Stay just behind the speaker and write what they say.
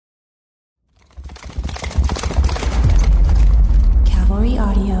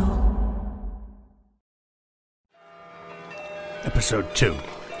Episode 2,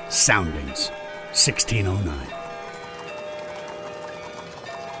 Soundings, 1609.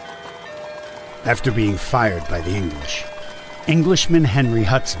 After being fired by the English, Englishman Henry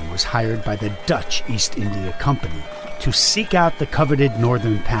Hudson was hired by the Dutch East India Company to seek out the coveted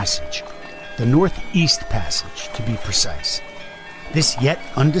Northern Passage, the Northeast Passage to be precise. This yet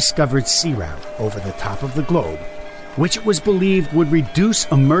undiscovered sea route over the top of the globe, which it was believed would reduce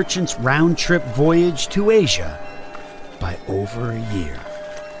a merchant's round-trip voyage to Asia by over a year.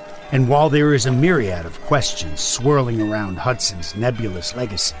 And while there is a myriad of questions swirling around Hudson's nebulous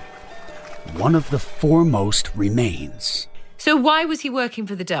legacy, one of the foremost remains. So why was he working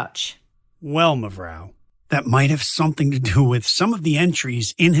for the Dutch? Well, Mevrouw, that might have something to do with some of the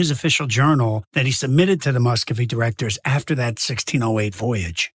entries in his official journal that he submitted to the Muscovy directors after that 1608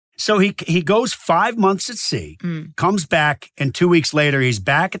 voyage. So he goes 5 months at sea, comes back, and 2 weeks later he's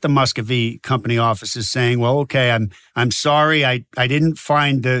back at the Muscovy Company offices saying, well, okay, I'm sorry, I didn't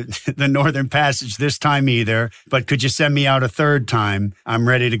find the Northern Passage this time either, but could you send me out a third time? I'm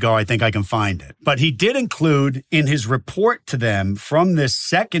ready to go. I think I can find it. But he did include in his report to them from this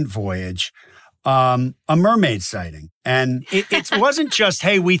second voyage a mermaid sighting. And it wasn't just,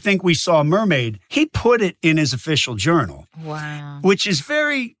 hey, we think we saw a mermaid. He put it in his official journal. Wow. Which is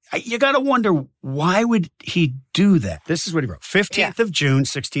you got to wonder, why would he do that? This is what he wrote. 15th of June,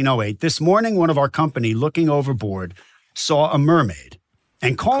 1608. This morning, one of our company looking overboard saw a mermaid.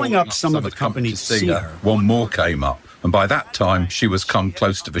 And calling up some of the company to see her. One more came up, and by that time she was come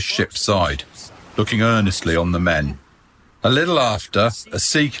close to the ship's side, looking earnestly on the men. A little after, a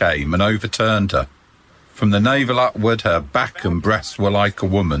sea came and overturned her. From the navel upward, her back and breast were like a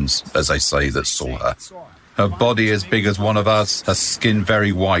woman's, as they say that saw her. Her body as big as one of us, her skin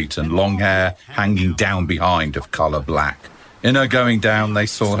very white and long hair hanging down behind of colour black. In her going down, they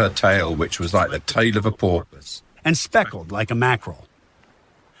saw her tail, which was like the tail of a porpoise. And speckled like a mackerel.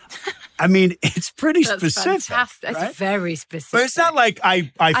 I mean, it's pretty specific. Fantastic. That's very specific. But it's not like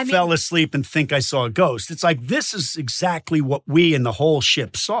I fell asleep and think I saw a ghost. It's like, this is exactly what we and the whole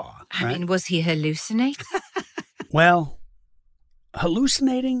ship saw. I right? mean, was he hallucinating? Well,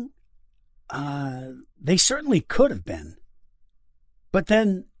 hallucinating, they certainly could have been. But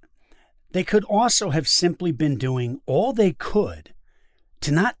then they could also have simply been doing all they could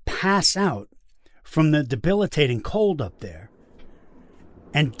to not pass out from the debilitating cold up there.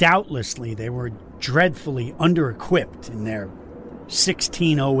 And doubtlessly, they were dreadfully under-equipped in their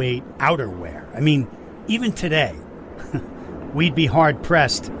 1608 outerwear. I mean, even today, we'd be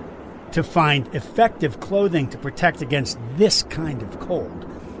hard-pressed to find effective clothing to protect against this kind of cold.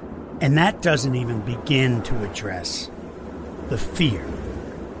 And that doesn't even begin to address the fear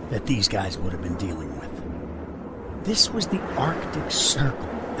that these guys would have been dealing with. This was the Arctic Circle,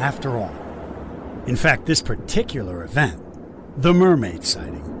 after all. In fact, this particular event, the mermaid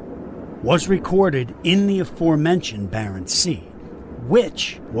sighting, was recorded in the aforementioned Barents Sea,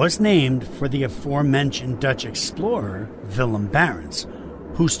 which was named for the aforementioned Dutch explorer Willem Barents,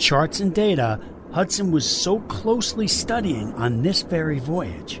 whose charts and data Hudson was so closely studying on this very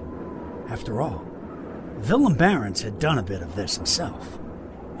voyage. After all, Willem Barents had done a bit of this himself.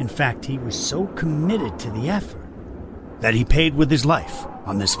 In fact, he was so committed to the effort that he paid with his life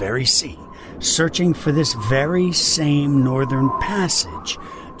on this very sea, searching for this very same Northern Passage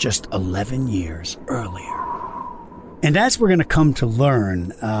just 11 years earlier. And as we're going to come to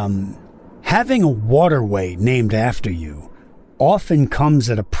learn, having a waterway named after you often comes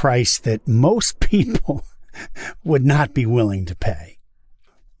at a price that most people would not be willing to pay.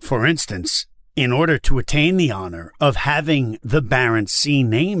 For instance, in order to attain the honor of having the Barents Sea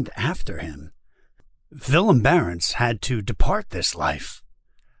named after him, Willem Barents had to depart this life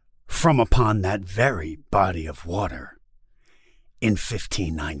from upon that very body of water in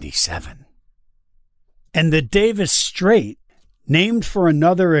 1597. And the Davis Strait, named for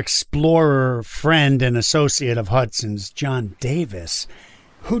another explorer, friend, and associate of Hudson's, John Davis,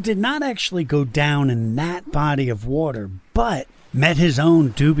 who did not actually go down in that body of water, but met his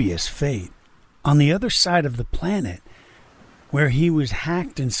own dubious fate on the other side of the planet, where he was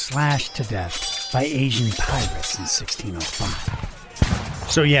hacked and slashed to death by Asian pirates in 1605.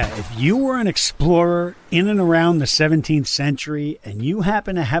 So yeah, if you were an explorer in and around the 17th century and you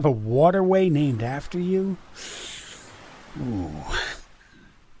happen to have a waterway named after you,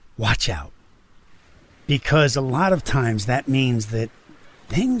 watch out. Because a lot of times that means that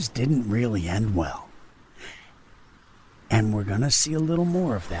things didn't really end well. And we're going to see a little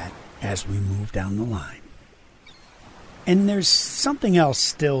more of that as we move down the line. And there's something else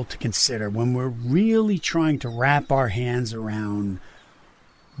still to consider when we're really trying to wrap our hands around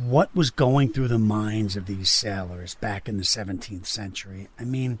what was going through the minds of these sailors back in the 17th century. I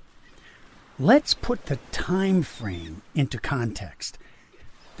mean, let's put the time frame into context.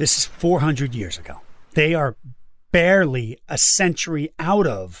 This is 400 years ago. They are barely a century out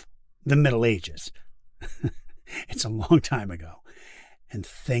of the Middle Ages. It's a long time ago. And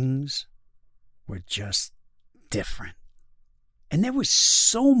things were just different. And there was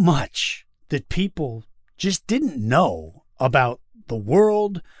so much that people just didn't know about the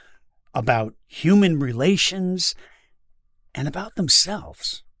world, about human relations, and about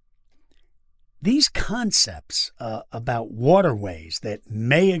themselves. These concepts about waterways that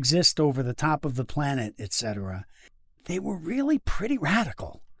may exist over the top of the planet, etc., they were really pretty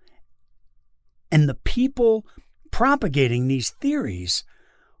radical. And the people propagating these theories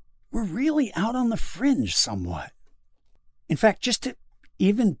were really out on the fringe somewhat. In fact, just to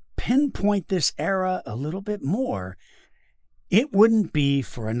even pinpoint this era a little bit more, it wouldn't be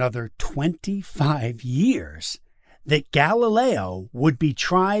for another 25 years that Galileo would be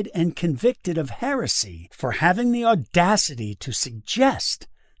tried and convicted of heresy for having the audacity to suggest,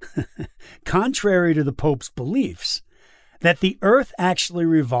 contrary to the Pope's beliefs, that the earth actually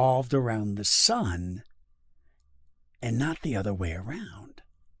revolved around the sun and not the other way around.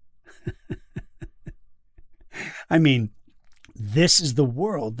 I mean, this is the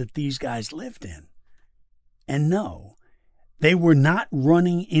world that these guys lived in. And no, they were not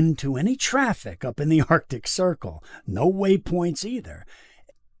running into any traffic up in the Arctic Circle. No waypoints either.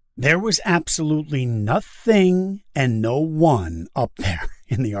 There was absolutely nothing and no one up there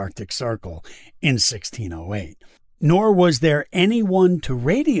in the Arctic Circle in 1608. Nor was there anyone to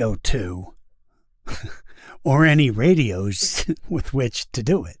radio to or any radios with which to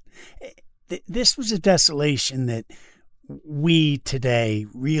do it. This was a desolation that we today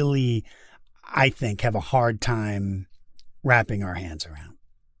really, I think, have a hard time wrapping our hands around.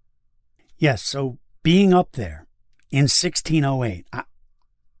 Yes, so being up there in 1608,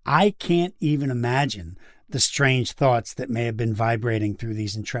 I can't even imagine the strange thoughts that may have been vibrating through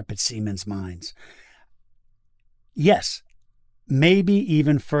these intrepid seamen's minds. Yes, maybe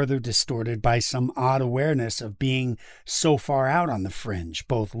even further distorted by some odd awareness of being so far out on the fringe,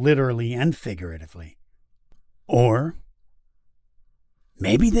 both literally and figuratively. Or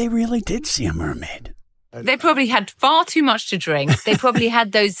maybe they really did see a mermaid. They probably had far too much to drink. They probably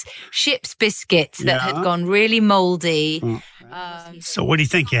had those ship's biscuits that had gone really mouldy. So what do you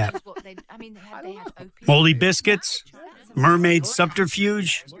think, yeah? Moldy biscuits? Mermaid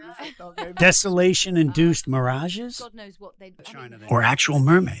subterfuge? Desolation-induced mirages? Or actual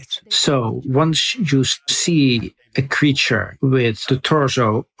mermaids? So once you see a creature with the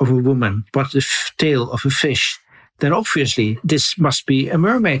torso of a woman but the tail of a fish, then obviously this must be a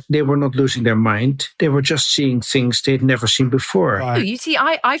mermaid. They were not losing their mind. They were just seeing things they'd never seen before. Right. You see,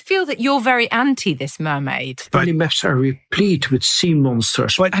 I feel that you're very anti this mermaid. Valley maps are replete with sea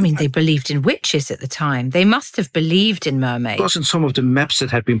monsters. But, I mean, they believed in witches at the time. They must have believed in mermaids. Because in some of the maps that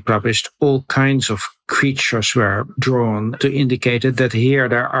had been published, all kinds of creatures were drawn to indicate that here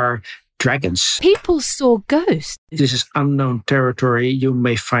there are dragons. People saw ghosts. This is unknown territory. You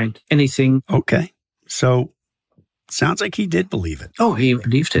may find anything. Okay, so sounds like he did believe it. Oh, he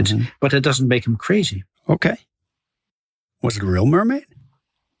believed it, but it doesn't make him crazy. Okay. Was it a real mermaid?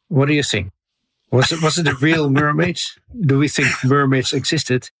 What do you think? Was it a real mermaid? Do we think mermaids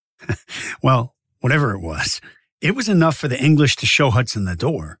existed? Well, whatever it was enough for the English to show Hudson the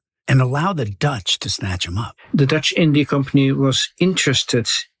door and allow the Dutch to snatch him up. The Dutch India Company was interested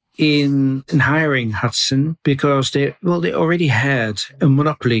in hiring Hudson because they already had a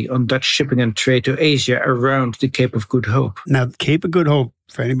monopoly on Dutch shipping and trade to Asia around the Cape of Good Hope. Now, Cape of Good Hope,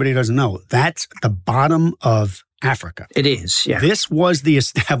 for anybody who doesn't know, that's the bottom of Africa. It is, yeah. This was the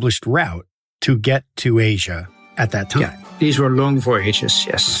established route to get to Asia at that time. Yeah, these were long voyages,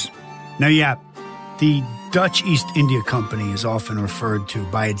 yes. Now, yeah, the Dutch East India Company is often referred to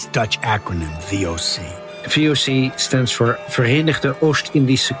by its Dutch acronym, VOC. VOC stands for Verenigde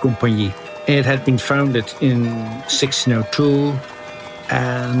Oost-Indische Compagnie. It had been founded in 1602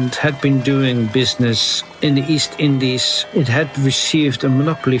 and had been doing business in the East Indies. It had received a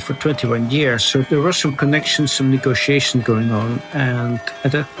monopoly for 21 years, so there was some connections, some negotiation going on, and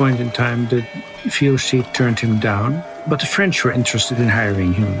at that point in time, the VOC turned him down. But the French were interested in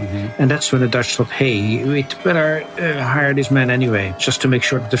hiring him. And that's when the Dutch thought, hey, we'd better hire this man anyway, just to make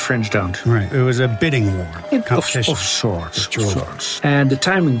sure that the French don't. Right. It was a bidding war. Of sorts. And the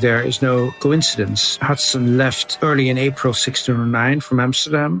timing there is no coincidence. Hudson left early in April 1609 from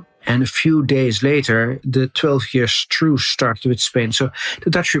Amsterdam. And a few days later, the 12 years truce started with Spain. So the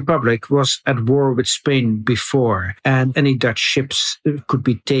Dutch Republic was at war with Spain before, and any Dutch ships could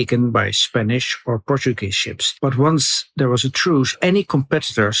be taken by Spanish or Portuguese ships. But once there was a truce, any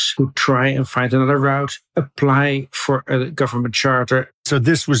competitors could try and find another route, apply for a government charter. So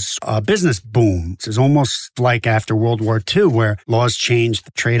this was a business boom. It's almost like after World War II, where laws changed,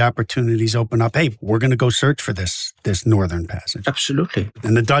 trade opportunities open up. Hey, we're going to go search for this northern passage. Absolutely.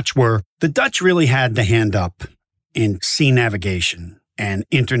 And the Dutch really had the hand up in sea navigation and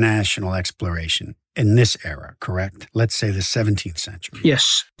international exploration in this era, correct? Let's say the 17th century.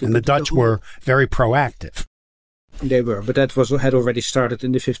 Yes. And the Dutch were very proactive. They were, but that had already started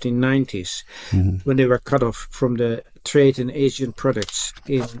in the 1590s, when they were cut off from the trade in Asian products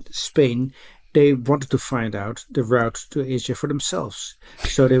in Spain. They wanted to find out the route to Asia for themselves.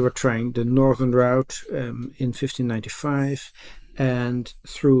 So they were trying the northern route in 1595, and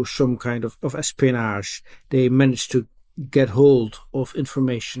through some kind of espionage, they managed to get hold of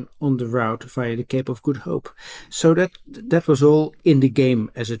information on the route via the Cape of Good Hope. So that was all in the game,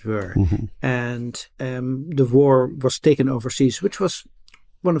 as it were. And the war was taken overseas, which was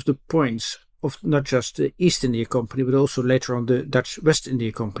one of the points of not just the East India Company, but also later on the Dutch West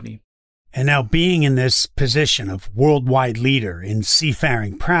India Company. And now, being in this position of worldwide leader in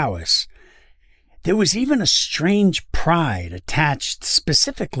seafaring prowess, there was even a strange pride attached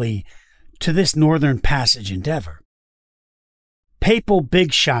specifically to this Northern Passage endeavor. Papal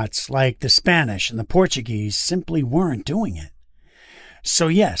big shots like the Spanish and the Portuguese simply weren't doing it. So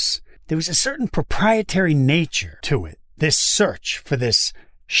yes, there was a certain proprietary nature to it, this search for this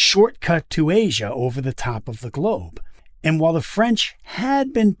shortcut to Asia over the top of the globe. And while the French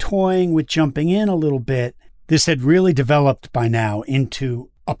had been toying with jumping in a little bit, this had really developed by now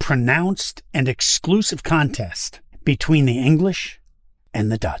into a pronounced and exclusive contest between the English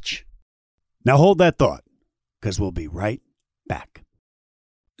and the Dutch. Now hold that thought, because we'll be right back.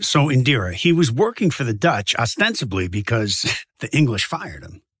 So Indira, he was working for the Dutch ostensibly because the English fired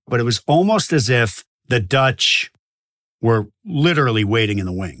him. But it was almost as if the Dutch were literally waiting in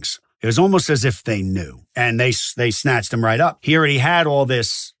the wings. It was almost as if they knew, and they snatched him right up. He already had all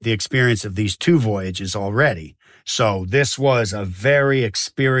this, the experience of these 2 voyages already. So this was a very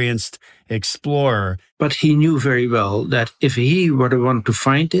experienced explorer. But he knew very well that if he were the one to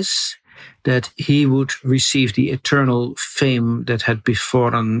find this, that he would receive the eternal fame that had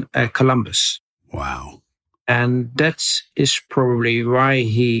befallen Columbus. Wow. And that is probably why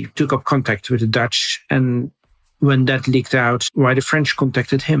he took up contact with the Dutch, and when that leaked out, why the French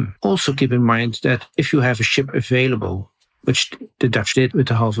contacted him. Also keep in mind that if you have a ship available, which the Dutch did with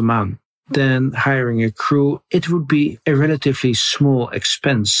the Halve Maan, then hiring a crew, it would be a relatively small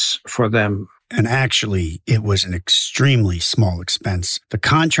expense for them. And actually, it was an extremely small expense. The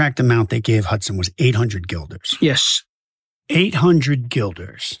contract amount they gave Hudson was 800 guilders. Yes. 800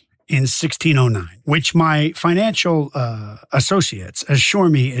 guilders in 1609, which my financial associates assure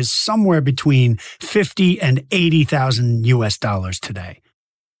me is somewhere between 50 and 80,000 US dollars today.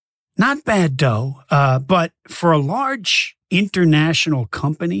 Not bad dough, but for a large international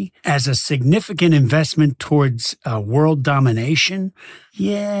company as a significant investment towards world domination,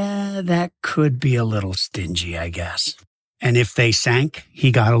 yeah, that could be a little stingy, I guess. And if they sank,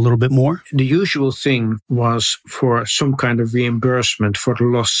 he got a little bit more? The usual thing was for some kind of reimbursement for the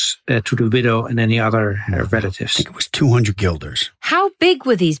loss to the widow and any other relatives. I think it was 200 guilders. How big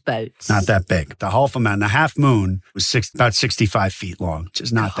were these boats? Not that big. The Halve Maan, the Half Moon, was about 65 feet long, which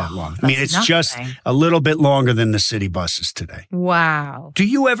is not that long. I mean, it's just a little bit longer than the city buses today. Wow. Do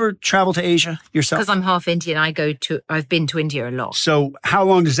you ever travel to Asia yourself? Because I'm half Indian, I've been to India a lot. So how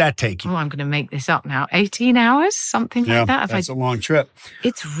long does that take you? Oh, I'm going to make this up now. 18 hours, something like that. That's a long trip.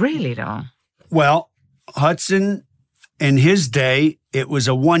 It's really long. Well, Hudson, in his day, it was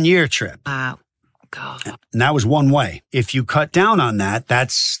a 1-year trip. Wow. God. And that was one way. If you cut down on that,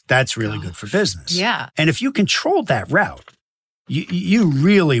 that's really good for business. Yeah. And if you controlled that route, you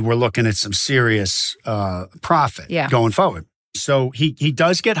really were looking at some serious profit going forward. So he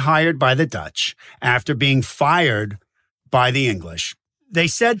does get hired by the Dutch after being fired by the English. They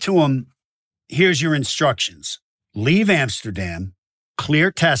said to him, here's your instructions. Leave Amsterdam,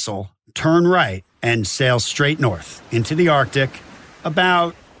 clear Texel, turn right, and sail straight north into the Arctic,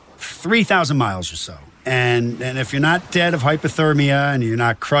 about 3,000 miles or so. And if you're not dead of hypothermia and you're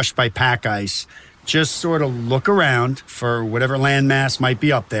not crushed by pack ice, just sort of look around for whatever landmass might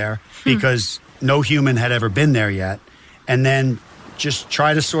be up there, because no human had ever been there yet. And then just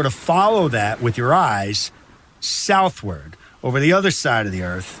try to sort of follow that with your eyes southward over the other side of the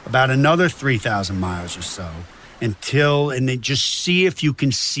earth, about another 3,000 miles or so, and then just see if you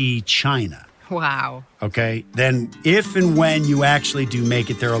can see China. Wow. Okay? Then if and when you actually do make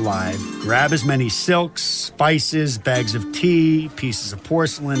it there alive, grab as many silks, spices, bags of tea, pieces of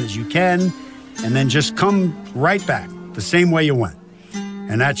porcelain as you can, and then just come right back the same way you went.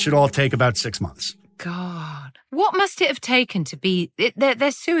 And that should all take about 6 months. God. What must it have taken to be...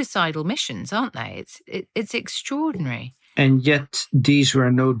 They're suicidal missions, aren't they? It's extraordinary. And yet these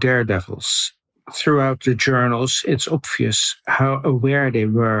were no daredevils. Throughout the journals, it's obvious how aware they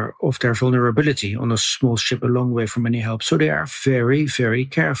were of their vulnerability on a small ship a long way from any help. So they are very, very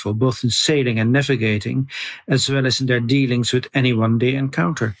careful, both in sailing and navigating, as well as in their dealings with anyone they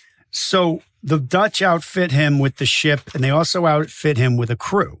encounter. So the Dutch outfit him with the ship, and they also outfit him with a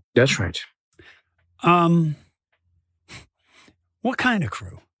crew. That's right. What kind of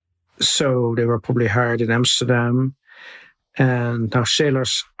crew? So they were probably hired in Amsterdam. And now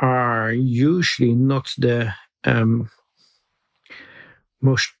sailors are usually not the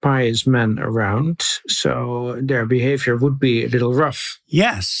most pious men around, so their behavior would be a little rough.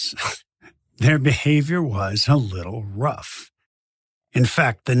 Yes, their behavior was a little rough. In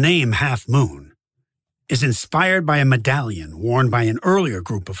fact, the name Half Moon is inspired by a medallion worn by an earlier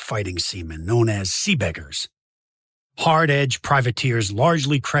group of fighting seamen known as sea beggars. Hard-edged privateers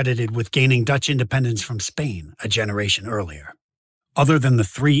largely credited with gaining Dutch independence from Spain a generation earlier. Other than the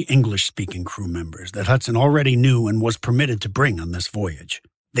 3 English-speaking crew members that Hudson already knew and was permitted to bring on this voyage,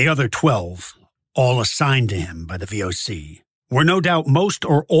 the other 12, all assigned to him by the VOC, were no doubt most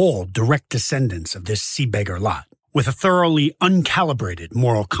or all direct descendants of this sea beggar lot, with a thoroughly uncalibrated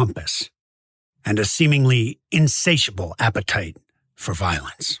moral compass and a seemingly insatiable appetite for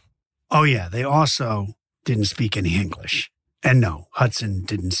violence. Oh yeah, they also didn't speak any English. And no, Hudson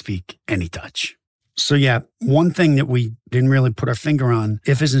didn't speak any Dutch. So yeah, one thing that we didn't really put our finger on,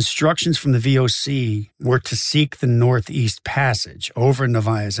 if his instructions from the VOC were to seek the Northeast Passage over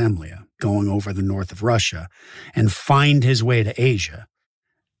Novaya Zemlya, going over the north of Russia, and find his way to Asia,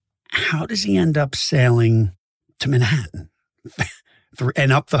 how does he end up sailing to Manhattan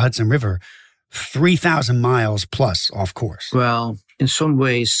and up the Hudson River 3,000 miles plus off course? Well, in some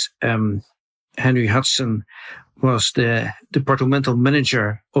ways, Henry Hudson was the departmental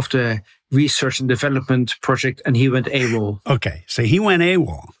manager of the research and development project, and he went AWOL. Okay, so he went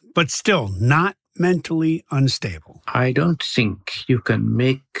AWOL, but still not mentally unstable. I don't think you can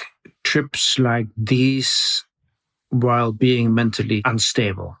make trips like these while being mentally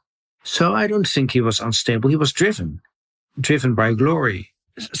unstable. So I don't think he was unstable. He was driven by glory.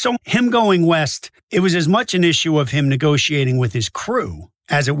 So him going west, it was as much an issue of him negotiating with his crew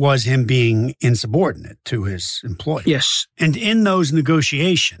as it was him being insubordinate to his employer. Yes. And in those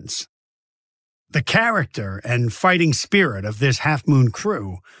negotiations, the character and fighting spirit of this Half Moon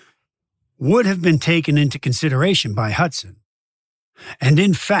crew would have been taken into consideration by Hudson. And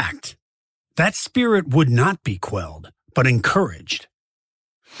in fact, that spirit would not be quelled, but encouraged.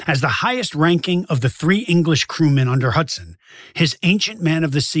 As the highest ranking of the 3 English crewmen under Hudson, his ancient man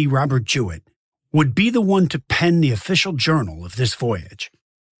of the sea, Robert Jewett, would be the one to pen the official journal of this voyage.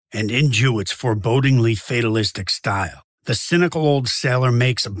 And in Jewett's forebodingly fatalistic style, the cynical old sailor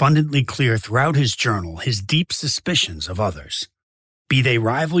makes abundantly clear throughout his journal his deep suspicions of others, be they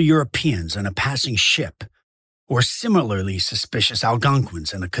rival Europeans in a passing ship, or similarly suspicious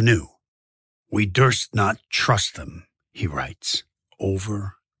Algonquins in a canoe. We durst not trust them, he writes,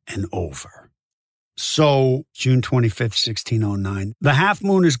 over and over. So, June 25th, 1609, the Half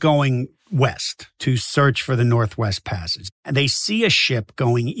Moon is going west to search for the Northwest Passage. And they see a ship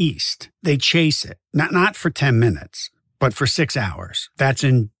going east. They chase it, not for 10 minutes, but for 6 hours. That's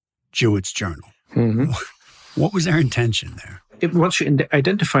in Jewett's journal. Mm-hmm. What was their intention there? Once you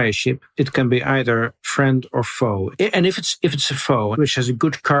identify a ship, it can be either friend or foe. And if it's a foe which has a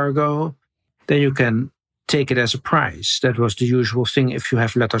good cargo, then you can take it as a prize. That was the usual thing if you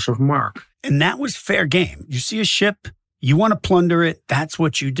have letters of marque. And that was fair game. You see a ship, you want to plunder it, that's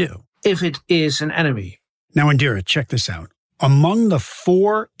what you do. If it is an enemy. Now, Indira, check this out. Among the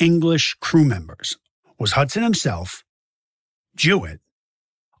 4 English crew members was Hudson himself, Jewett,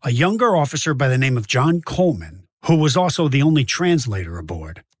 a younger officer by the name of John Colman, who was also the only translator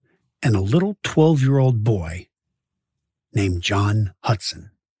aboard, and a little 12-year-old boy named John Hudson.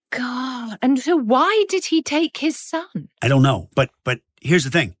 God, and so why did he take his son? I don't know, but here's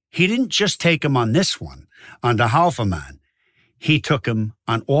the thing. He didn't just take him on this one, on the Halfaman. He took him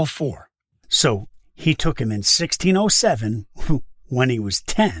on all 4. So he took him in 1607 when he was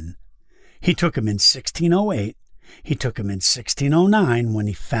 10. He took him in 1608. He took him in 1609 when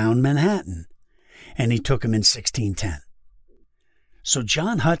he found Manhattan. And he took him in 1610. So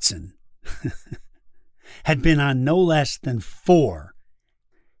John Hudson had been on no less than 4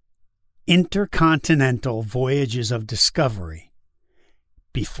 intercontinental voyages of discovery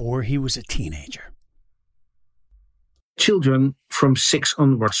before he was a teenager. Children from 6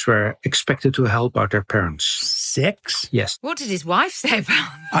 onwards were expected to help out their parents. 6? Yes. What did his wife say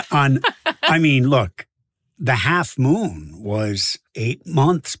about I mean, look, the Half Moon was 8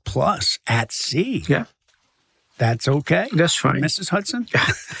 months plus at sea. Yeah. That's okay? That's fine. Mrs. Hudson?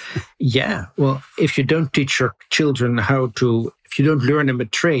 Yeah. Well, if you don't teach your children if you don't learn them a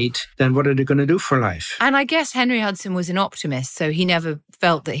trade, then what are they going to do for life? And I guess Henry Hudson was an optimist, so he never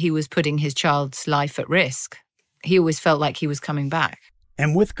felt that he was putting his child's life at risk. He always felt like he was coming back.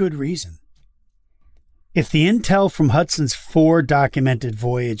 And with good reason. If the intel from Hudson's 4 documented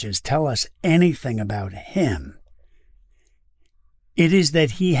voyages tell us anything about him, it is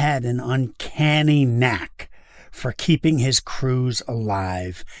that he had an uncanny knack for keeping his crews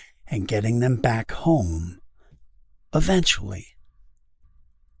alive and getting them back home eventually.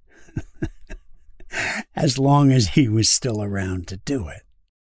 As long as he was still around to do it.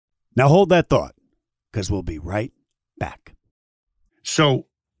 Now hold that thought, because we'll be right back. So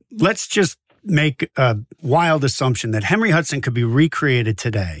let's just make a wild assumption that Henry Hudson could be recreated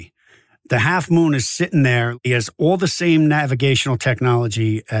today. The Half Moon is sitting there. He has all the same navigational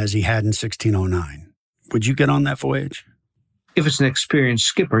technology as he had in 1609. Would you get on that voyage? If it's an experienced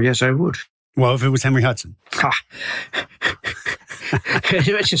skipper, yes, I would. Well, if it was Henry Hudson.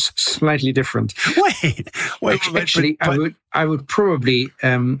 It's just slightly different. Wait. Actually, I would probably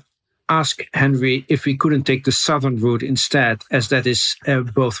ask Henry if we couldn't take the southern route instead, as that is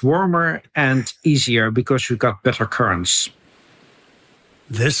both warmer and easier because we've got better currents.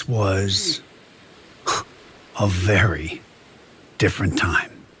 This was a very different time.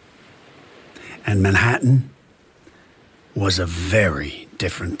 And Manhattan was a very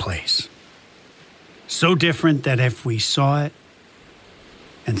different place. So different that if we saw it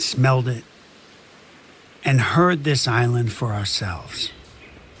and smelled it and heard this island for ourselves,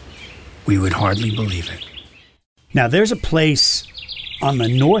 we would hardly believe it. Now, there's a place on the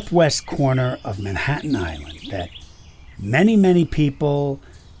northwest corner of Manhattan Island that many, many people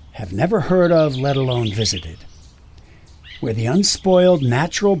have never heard of, let alone visited, where the unspoiled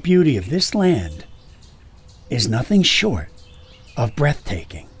natural beauty of this land is nothing short of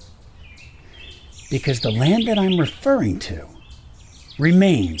breathtaking. Because the land that I'm referring to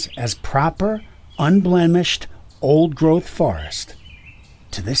remains as proper, unblemished, old-growth forest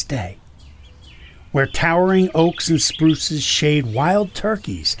to this day, where towering oaks and spruces shade wild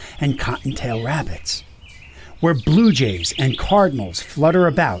turkeys and cottontail rabbits, where blue jays and cardinals flutter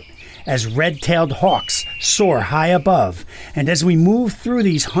about as red-tailed hawks soar high above, and as we move through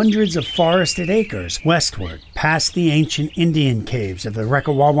these hundreds of forested acres westward, past the ancient Indian caves of the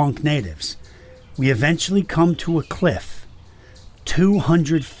Reckawawank natives, we eventually come to a cliff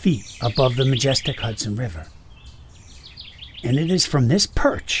 200 feet above the majestic Hudson River. And it is from this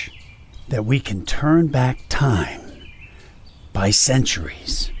perch that we can turn back time by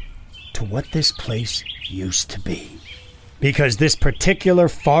centuries to what this place used to be. Because this particular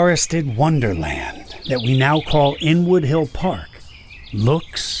forested wonderland that we now call Inwood Hill Park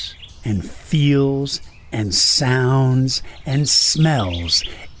looks and feels and sounds and smells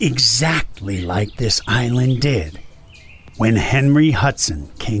exactly like this island did when Henry Hudson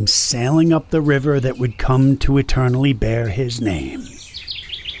came sailing up the river that would come to eternally bear his name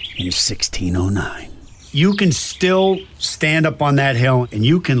in 1609. You can still stand up on that hill and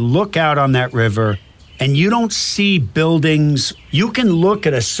you can look out on that river and you don't see buildings. You can look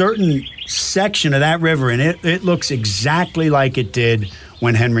at a certain section of that river and it looks exactly like it did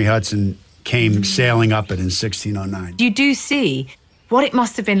when Henry Hudson came sailing up it in 1609. You do see what it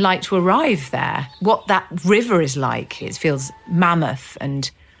must have been like to arrive there, what that river is like. It feels mammoth and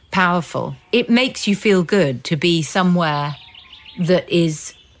powerful. It makes you feel good to be somewhere that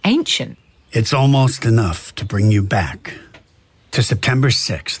is ancient. It's almost enough to bring you back to September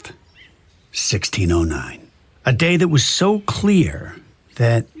 6th, 1609. A day that was so clear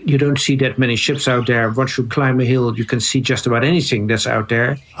that you don't see that many ships out there. Once you climb a hill, you can see just about anything that's out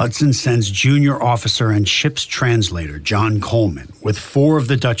there. Hudson sends junior officer and ship's translator John Colman with 4 of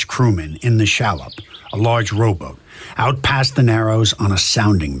the Dutch crewmen in the shallop, a large rowboat, out past the Narrows on a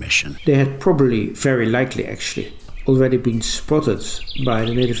sounding mission. They had probably, very likely actually, already been spotted by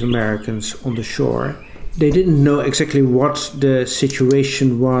the Native Americans on the shore. They didn't know exactly what the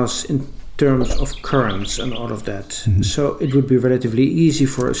situation was in terms of currents and all of that. Mm-hmm. So it would be relatively easy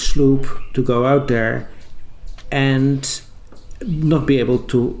for a sloop to go out there and not be able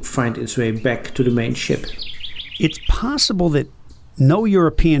to find its way back to the main ship. It's possible that no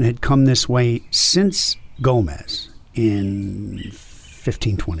European had come this way since Gomez in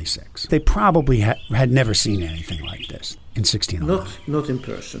 1526. They probably had never seen anything like this in 1611. Not in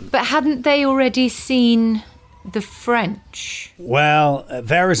person. But hadn't they already seen the French? Well,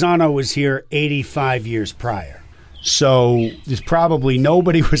 Verrazano was here 85 years prior. So there's probably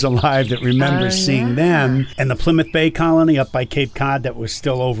nobody was alive that remembers seeing them, and the Plymouth Bay colony up by Cape Cod that was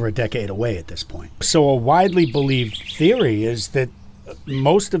still over a decade away at this point. So a widely believed theory is that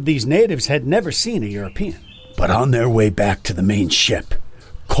most of these natives had never seen a European. But on their way back to the main ship,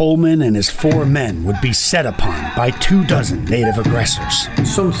 Colman and his 4 men would be set upon by 24 native aggressors.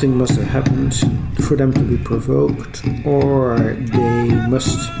 Something must have happened for them to be provoked, or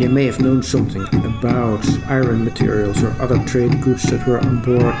they may have known something about iron materials or other trade goods that were on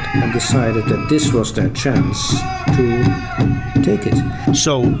board and decided that this was their chance to take it.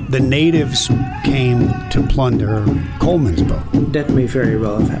 So the natives came to plunder Colman's boat. That may very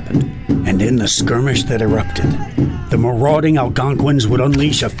well have happened. And in the skirmish that erupted, the marauding Algonquins would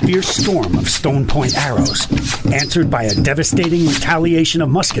unleash a fierce storm of stone point arrows, answered by a devastating retaliation of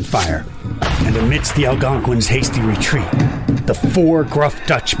musket fire. And amidst the Algonquins' hasty retreat, the 4 gruff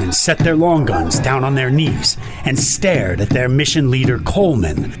Dutchmen set their long guns down on their knees and stared at their mission leader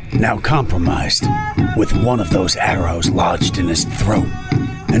Colman, now compromised, with one of those arrows lodged in his throat.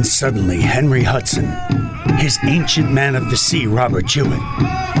 And suddenly Henry Hudson, his ancient man of the sea Robert Jewett,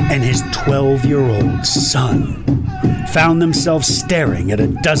 and his 12-year-old son found themselves staring at a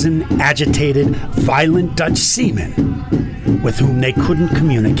dozen agitated, violent Dutch seamen with whom they couldn't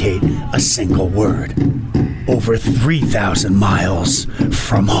communicate a single word, over 3,000 miles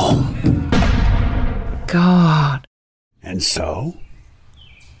from home. God. And so,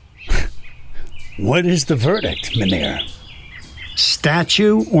 what is the verdict, Mynheer?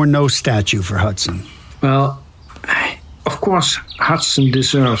 Statue or no statue for Hudson? Well, of course, Hudson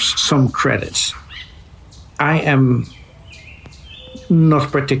deserves some credits. I am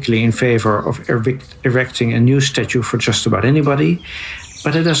not particularly in favor of erecting a new statue for just about anybody,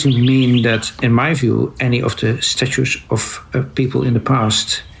 but it doesn't mean that, in my view, any of the statues of people in the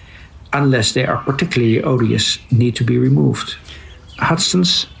past, unless they are particularly odious, need to be removed.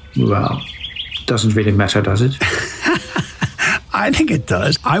 Hudson's, well, doesn't really matter, does it? I think it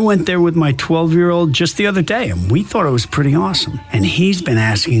does. I went there with my 12-year-old just the other day, and we thought it was pretty awesome. And he's been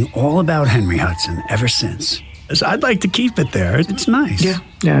asking all about Henry Hudson ever since. So I'd like to keep it there. It's nice.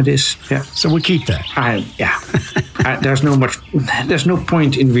 Yeah, it is. Yeah. So we'll keep that. There's no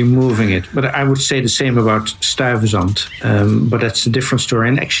point in removing it. But I would say the same about Stuyvesant. But that's a different story,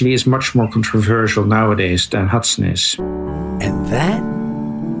 and actually is much more controversial nowadays than Hudson is. And that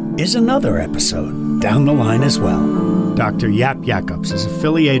is another episode down the line as well. Dr. Jaap Jacobs is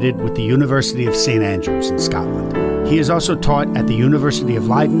affiliated with the University of St. Andrews in Scotland. He has also taught at the University of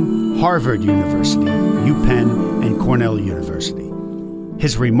Leiden, Harvard University, UPenn, and Cornell University.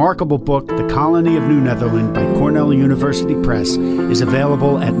 His remarkable book, The Colony of New Netherland by Cornell University Press, is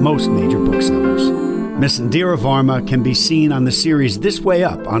available at most major booksellers. Miss Indira Varma can be seen on the series This Way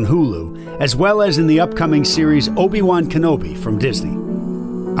Up on Hulu, as well as in the upcoming series Obi-Wan Kenobi from Disney.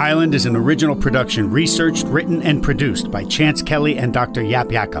 Island is an original production researched, written, and produced by Chance Kelly and Dr.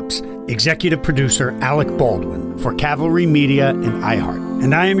 Jaap Jacobs. Executive producer Alec Baldwin for Cavalry Media and iHeart.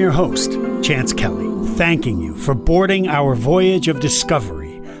 And I am your host, Chance Kelly, thanking you for boarding our voyage of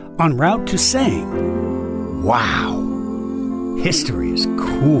discovery en route to saying, wow, history is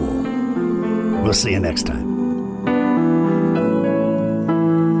cool. We'll see you next time.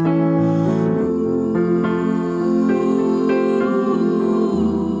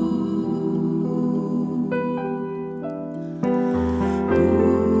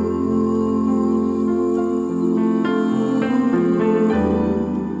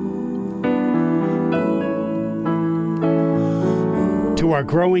 To our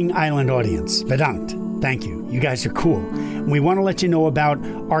growing island audience, Vedant, thank you. You guys are cool. And we want to let you know about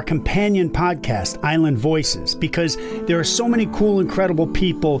our companion podcast, Island Voices, because there are so many cool, incredible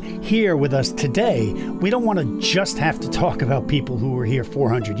people here with us today. We don't want to just have to talk about people who were here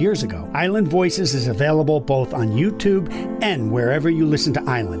 400 years ago. Island Voices is available both on YouTube and wherever you listen to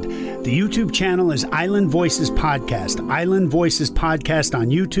Island. The YouTube channel is Island Voices Podcast. Island Voices Podcast on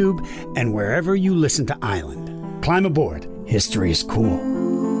YouTube and wherever you listen to Island. Climb aboard. History is cool.